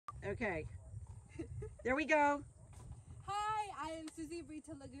Okay. There we go. Hi, I am Susie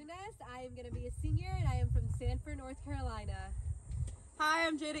Brita Lagunas. I am going to be a senior and I am from Sanford, North Carolina. Hi,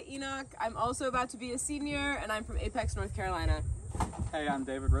 I'm Jada Enoch. I'm also about to be a senior and I'm from Apex, North Carolina. Hey, I'm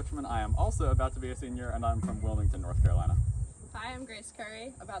David Richmond. I am also about to be a senior and I'm from Wilmington, North Carolina. Hi, I'm Grace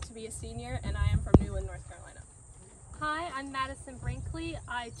Curry, about to be a senior and I am from Newland, North Carolina. Hi, I'm Madison Brinkley.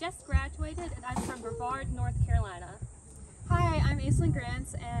 I just graduated and I'm from Brevard, North Carolina. Hi, I'm Aislinn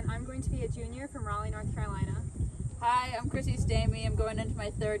Grants and I'm going to be a junior from Raleigh, North Carolina. Hi, I'm Chrissy Stamey. I'm going into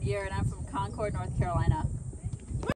my 3rd year and I'm from Concord, North Carolina.